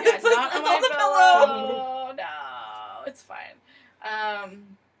pillow. Yeah, It's not on my the pillow. No, it's fine.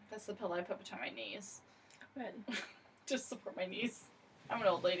 That's the pillow I put between my knees. Just support my knees. I'm an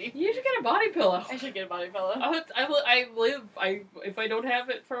old lady. You should get a body pillow. I should get a body pillow. If I don't have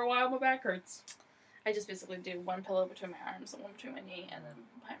it for a while, my back hurts. I just basically do one pillow between my arms and one between my knee and then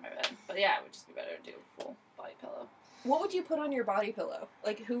behind my bed. But yeah, it would just be better to do a full body pillow. What would you put on your body pillow?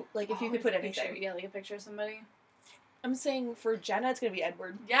 Like who? Like if you could put anything. Yeah, like a picture of somebody. I'm saying for Jenna, it's gonna be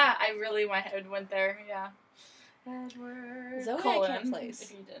Edward. Yeah, my head went there. Yeah. Edward. Zoe I Cullen, can't place.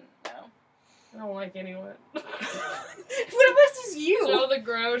 If you didn't know. I don't like anyone. What of us is you? Joe the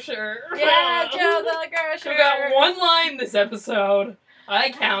Grocer. Yeah, Joe the Grocer. We got one line this episode. I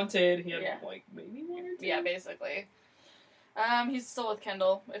counted. He had Yeah. like maybe one or two. Yeah, basically. He's still with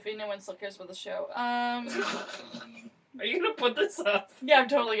Kendall, if anyone still cares about the show. Are you gonna put this up? Yeah, I'm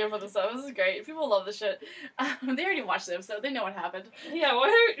totally gonna put this up. This is great. People love this shit. They already watched the episode. They know what happened. Yeah,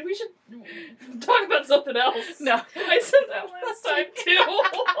 we should talk about something else. No. I said that last time too.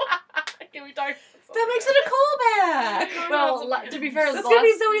 Can we talk? That makes it a callback. Well, to be fair, That's the gonna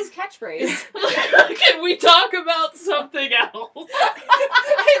be last, Zoe's catchphrase. Can we talk about something else?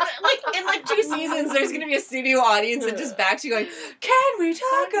 in 2 seasons, there's gonna be a studio audience that just backs you, going, "Can we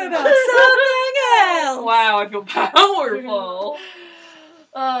talk about something else?" Wow, I feel powerful.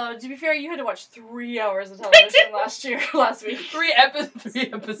 to be fair, you had to watch 3 hours of television last week. 3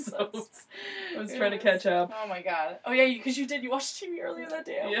 episodes. I was trying to catch up. Oh my god. Oh yeah, because you watched TV earlier that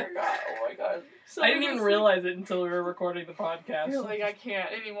day. Yeah. Oh my god. So I didn't even innocent. realize it until we were recording the podcast. You're like, I can't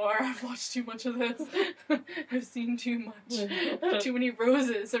anymore. I've watched too much of this. I've seen too much. Too many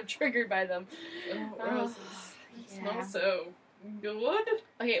roses. I'm triggered by them. Roses. Yeah. Smell so good.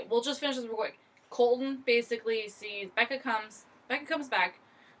 Okay, we'll just finish this real quick. Colton basically sees Becca comes back.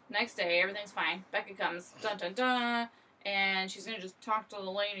 Next day, everything's fine. Becca comes, dun dun dun, and she's gonna just talk to the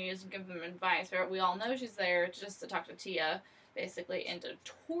ladies and give them advice. We all know she's there just to talk to Tia, basically, and to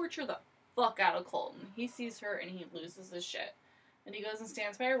torture the fuck out of Colton. He sees her and he loses his shit. And he goes and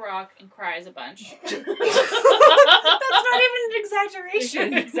stands by a rock and cries a bunch. That's not even an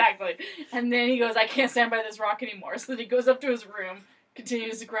exaggeration. Exactly. And then he goes, I can't stand by this rock anymore. So then he goes up to his room,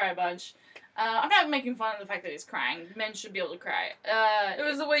 continues to cry a bunch. I'm not making fun of the fact that he's crying. Men should be able to cry. It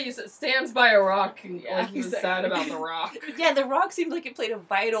was the way you said, stands by a rock, and Yeah, like he was sad about the rock. Yeah, the rock seemed like it played a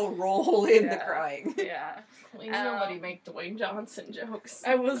vital role in the Yeah. crying. Yeah. Please nobody make Dwayne Johnson jokes.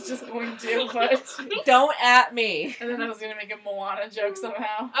 I was just going to, but... Don't at me. And then I was going to make a Moana joke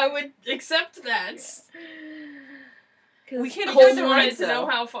somehow. I would accept that. We can't Colton use the wanted rights, to know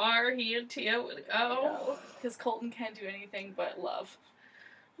though. how far he and Tia would go. Because Colton can't do anything but love.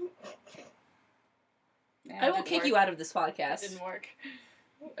 Yeah, I it will didn't kick work. you out of this It podcast. didn't work.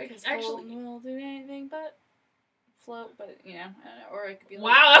 Because Actually, Colton will do anything but float, but, you know, I don't know, or it could be like...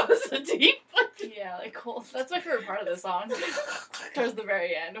 wow, that was a deep one. Yeah, like Colton. That's my favorite part of the song. Towards the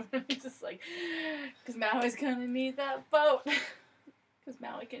very end, when he's just like, because Maui's gonna need that boat. Because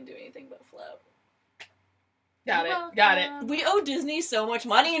Maui can't do anything but float. Got You're it. Got it. welcome. We owe Disney so much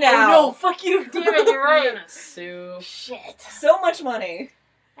money now. Oh no, fuck you, damn it, you're I'm right. gonna sue. Shit. So much money.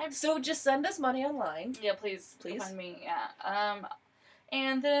 I'm- So just send us money online. Yeah, please. Please? Go find me, yeah.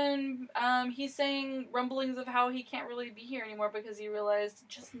 And then, he's saying rumblings of how he can't really be here anymore because he realized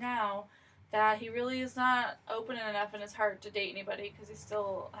just now that he really is not open enough in his heart to date anybody because he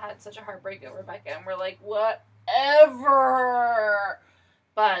still had such a heartbreak over Rebecca. And we're like, whatever!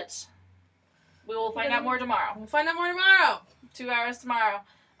 But we will find out more tomorrow. We'll find out more tomorrow. 2 hours tomorrow.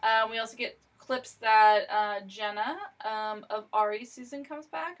 We also get clips that Jenna of Ari's season comes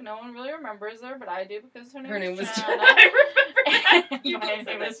back. No one really remembers her, but I do because her name was Jenna. I remember that.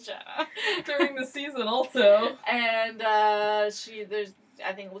 My name is Jenna. During the season also. And I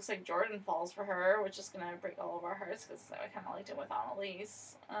think it looks like Jordan falls for her, which is going to break all of our hearts because I kind of liked it with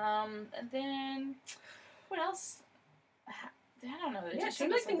Annalise. And then, what else? I don't know. Yeah, it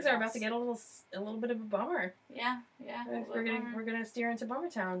seems like things are about to get a little bit of a bummer. Yeah. We're gonna steer into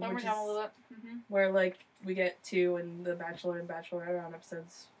Bummer Town. Bummer Town a little bit. Mm-hmm. Where like we get to in the Bachelor and Bachelorette on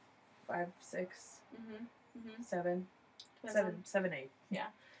episodes 5, 6, 7, 7, 8. Yeah.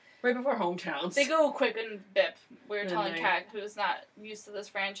 Right before Hometowns. They go quick in BIP. We were And telling Kat, who's not used to this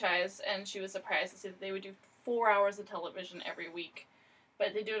franchise, and she was surprised to see that they would do 4 hours of television every week.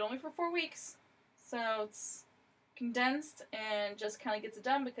 But they do it only for 4 weeks. So it's condensed and just kind of gets it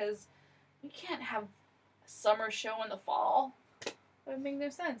done because we can't have a summer show in the fall. That would make no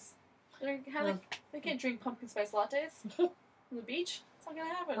sense. They can't drink pumpkin spice lattes on the beach. It's not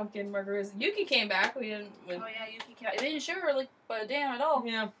gonna happen. Pumpkin margaritas. Yuki came back. We didn't. Oh yeah, Yuki came back. They didn't show her like but a damn at all.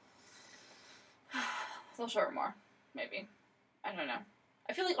 Yeah. They'll show her more, maybe. I don't know.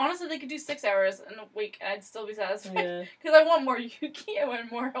 I feel like honestly they could do 6 hours in a week and I'd still be satisfied. Yeah. Because I want more Yuki, I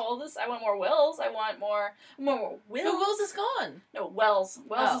want more Aldous, I want more Wills, I want more Wills. No, Wills is gone. No, Wells.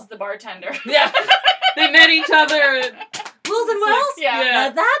 Wells is the bartender. Yeah. They met each other. And Wills and Wells? Yeah. Now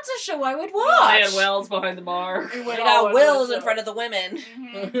that's a show I would watch. They had Wells behind the bar. We got Wills in front of the women.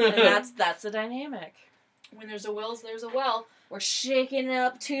 Mm-hmm. And that's the dynamic. When there's a Wills, there's a Well. We're shaking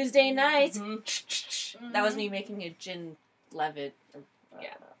up Tuesday night. Mm-hmm. That was me making a gin Levitt.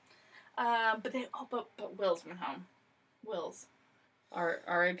 Yeah. But Wills went home. Wills.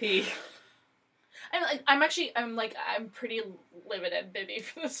 R.I.P. I'm pretty livid at Bibby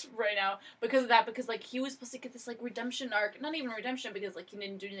for this right now because of that. Because like he was supposed to get this like redemption arc, not even redemption because like he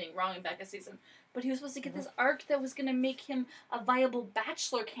didn't do anything wrong in Becca's season, but he was supposed to get this arc that was gonna make him a viable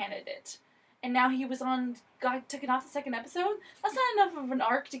Bachelor candidate. And now he was got taken off the second episode. That's not enough of an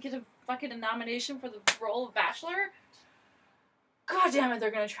arc to get a nomination for the role of Bachelor. God damn it,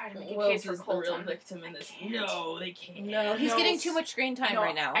 they're gonna try to make a case for Colton. The real victim in this. No, they can't. No, he's getting too much screen time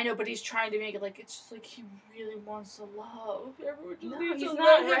right now. I know, but he's trying to make it like it's just like he really wants to love. Everyone just needs he's to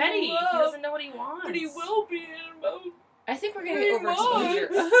not let him ready. love. He doesn't know what he wants. But he will be in about I think we're gonna 3 get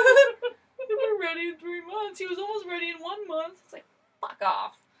overexposure. months. We're ready in 3 months. He was almost ready in 1 month. It's like, fuck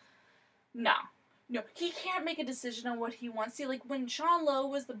off. No, he can't make a decision on what he wants. See, like, when Sean Lowe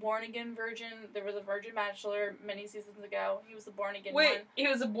was the born-again virgin, there was a Virgin Bachelor many seasons ago. He was the born-again one. Wait, he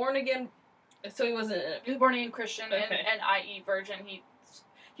was a born-again... So he wasn't... He was born-again Christian and i.e. virgin.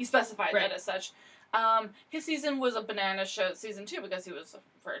 He specified that as such. His season was a banana show, season 2, because he was a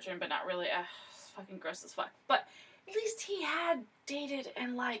virgin, but not really. Fucking gross as fuck. But at least he had dated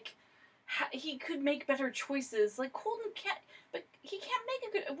and, like, he could make better choices. Like, Colton can't... But he can't make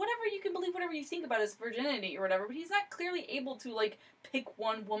a good... Whatever, you can believe whatever you think about his virginity or whatever, but he's not clearly able to, like, pick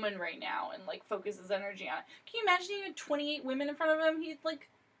one woman right now and, like, focus his energy on it. Can you imagine he had 28 women in front of him? He'd, like,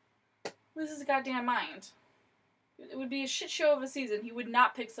 lose his goddamn mind. It would be a shit show of a season. He would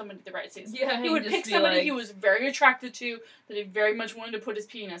not pick somebody the right season. Yeah, he would pick somebody he was very attracted to, that he very much wanted to put his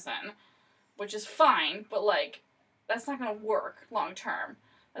penis in. Which is fine, but, like, that's not gonna work long term.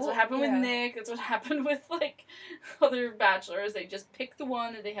 That's what happened with Nick. That's what happened with, like, other bachelors. They just pick the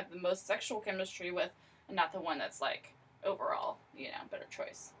one that they have the most sexual chemistry with, and not the one that's, like, overall, better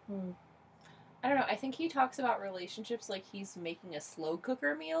choice. I don't know. I think he talks about relationships like he's making a slow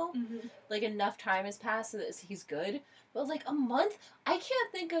cooker meal. Mm-hmm. Like, enough time has passed so that he's good. But, like, a month? I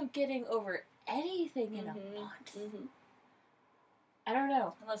can't think of getting over anything in a month. Mm-hmm. I don't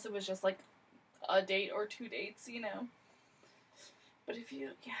know. Unless it was just, like, a date or 2 dates, But if he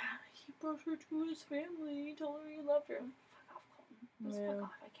brought her to his family, he told her he loved her. Fuck off, Colton. Just fuck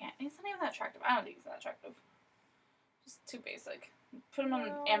off. I can't. He's not even that attractive. I don't think he's that attractive. Just too basic. Put him on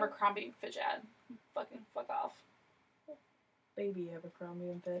an Abercrombie Fitch ad. Fucking fuck off. Baby Abercrombie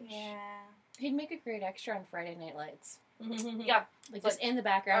and Fitch. Yeah. He'd make a great extra on Friday Night Lights. Yeah. Like, just in the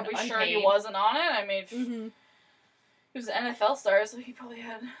background. Are we unpaid. sure he wasn't on it? I mean, Mm-hmm. he was an NFL star, so he probably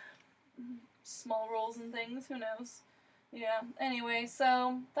had small roles and things. Who knows? Yeah. Anyway,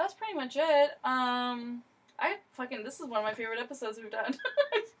 so that's pretty much it. This is one of my favorite episodes we've done.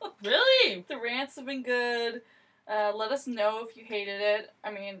 Really? The rants have been good. Let us know if you hated it.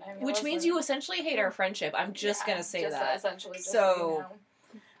 I mean, Which means you essentially hate our friendship. I'm just gonna say that. Essentially, just so.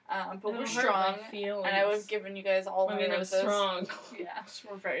 But we're strong, and I would have given you guys all my roses. Strong. Yeah,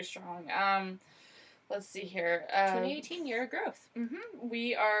 we're very strong. Let's see here. 2018 year of growth. Mm-hmm.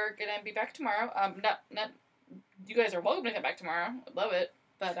 We are gonna be back tomorrow. Not. You guys are welcome to come back tomorrow. I'd love it.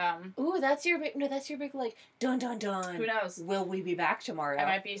 But Ooh, that's your big like dun dun dun. who knows? Will we be back tomorrow? I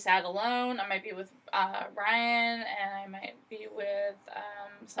might be sad alone. I might be with Ryan, and I might be with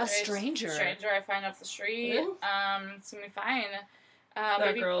a stranger. Stranger I find off the street. Ooh. It's gonna be fine. That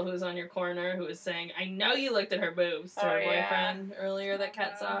Maybe girl who's on your corner who was saying, "I know you looked at her boobs" to her boyfriend earlier that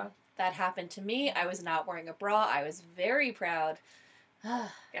Kat saw. That happened to me. I was not wearing a bra. I was very proud. got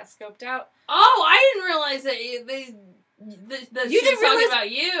scoped out. Oh, I didn't realize that You she didn't was talking realize- about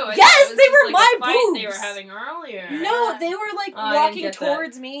you. I Yes, thought it was they just, were like, my a fight they were boobs. having earlier. No, they were like I didn't walking get that.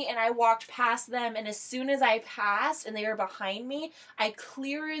 towards me, and I walked past them, and as soon as I passed and they were behind me, I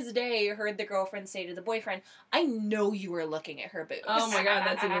clear as day heard the girlfriend say to the boyfriend, "I know you were looking at her boobs." Oh my god,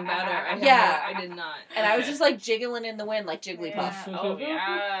 that's even better. Yeah. I did not. And I was just like jiggling in the wind like Jigglypuff. Yeah. Oh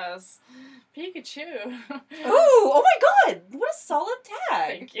yes, Pikachu. Ooh, oh my god, what a solid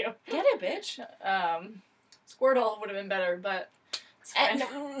tag. Thank you. Get it, bitch. Squirtle would have been better, but it's fine.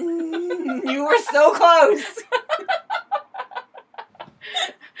 And, you were so close.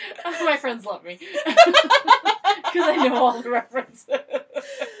 My friends love me because I know all the references.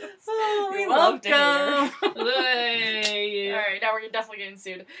 Oh, we You're love to hate welcome. her. Hey. All right, now we're definitely getting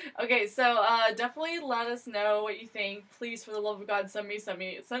sued. Okay, so definitely let us know what you think. Please, for the love of God, someone send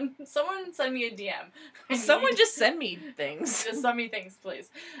me a DM. Someone just send me things. Just send me things, please.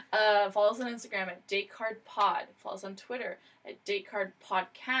 Follow us on Instagram at DateCardPod. Follow us on Twitter at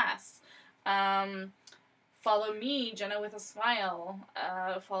DateCardPodcast. Follow me, Jenna with a Smile.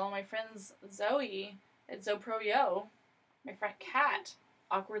 Follow my friends Zoe at ZoProYo. My friend Kat,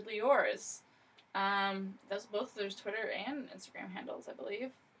 Awkwardly Yours. Both of those Twitter and Instagram handles, I believe.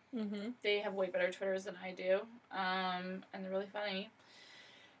 Mm-hmm. They have way better Twitters than I do. And they're really funny.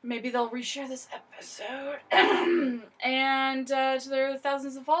 Maybe they'll reshare this episode. And to their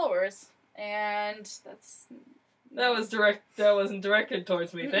thousands of followers. And that's... That wasn't directed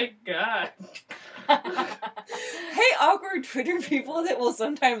towards me, thank God. Hey, awkward Twitter people that will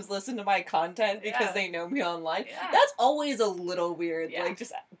sometimes listen to my content because Yeah. they know me online. Yeah. That's always a little weird. Yeah. Like,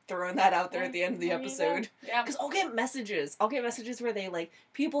 just throwing that out there at the end of the episode. Yeah. Because I'll get messages. where they, like,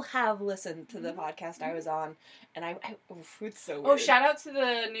 people have listened to the podcast I was on. And it's so weird. Oh, shout out to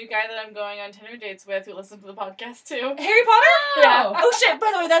the new guy that I'm going on Tinder dates with who listens to the podcast too. Harry Potter? Yeah. Oh, shit,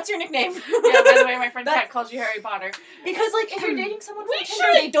 by the way, that's your nickname. Yeah, by the way, my friend That- Kat calls you Harry Potter. Because, like, if you're dating someone We from Tinder,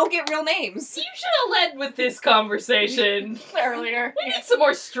 should- they don't get real names. You should have led with this conversation. Earlier. We need some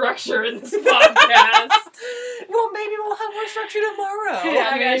more structure in this podcast. Well, maybe we'll have more structure tomorrow. Yeah,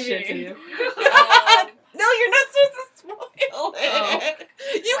 I got maybe. shit to you. No, you're not supposed to spoil it.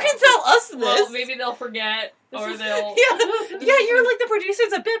 You can tell us this. Well, maybe they'll forget, or is- they'll... Yeah, you're like the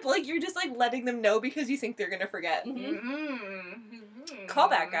producers a bit, but like you're just like letting them know because you think they're gonna forget. Mm-hmm.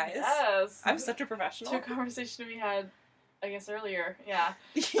 Callback, guys. Yes. I'm such a professional. To a conversation we had, I guess, earlier. Yeah.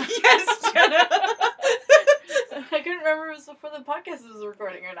 Yes, Jenna. I couldn't remember if it was before the podcast was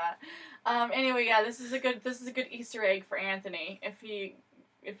recording or not. Anyway, yeah, this is a good Easter egg for Anthony. If he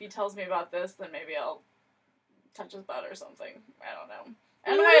tells me about this, then maybe I'll touch his butt or something. I don't know. I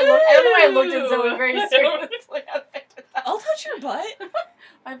don't know why I looked at Zoe very seriously. I'll touch your butt.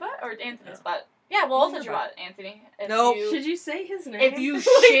 My butt or Anthony's butt? Yeah, well, I'll touch your butt, Anthony. If Nope. Should you say his name? If you Like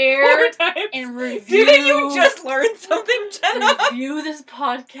share 4 times. and review, Didn't you just learn something, Jenna? review this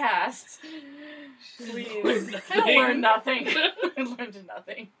podcast, please. Learned I don't learn nothing. I learned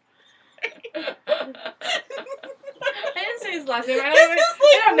nothing. I didn't say his last name. I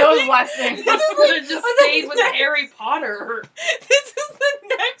don't know his last name. This I is could like, have just on stayed the with next- Harry Potter. This is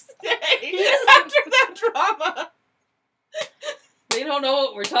the next day after that drama. They don't know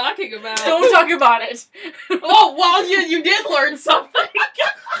what we're talking about. Don't talk about it. Oh, well, you did learn something.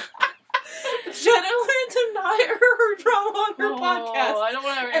 Jenna learned to not air her drama on her podcast. I don't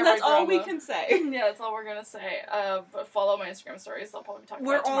want to. And that's all we can say. Yeah, that's all we're gonna say. But follow my Instagram stories. I'll probably talk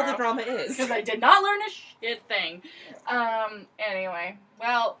Where about it all the tomorrow. drama is. Because I did not learn a shit thing. Anyway,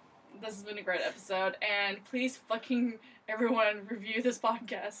 well, this has been a great episode, and please fucking everyone review this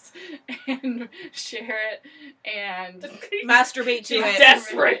podcast and share it and Masturbate to She's it.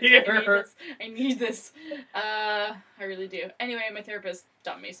 desperate here. I need this. I really do. Anyway, my therapist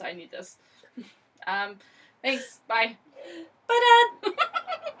dumped me, so I need this. Thanks. Bye. Bye, Dad.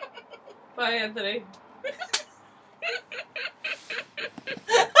 Bye, Anthony.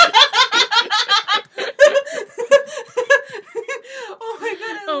 Oh my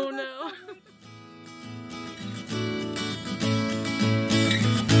god. I Oh love that no.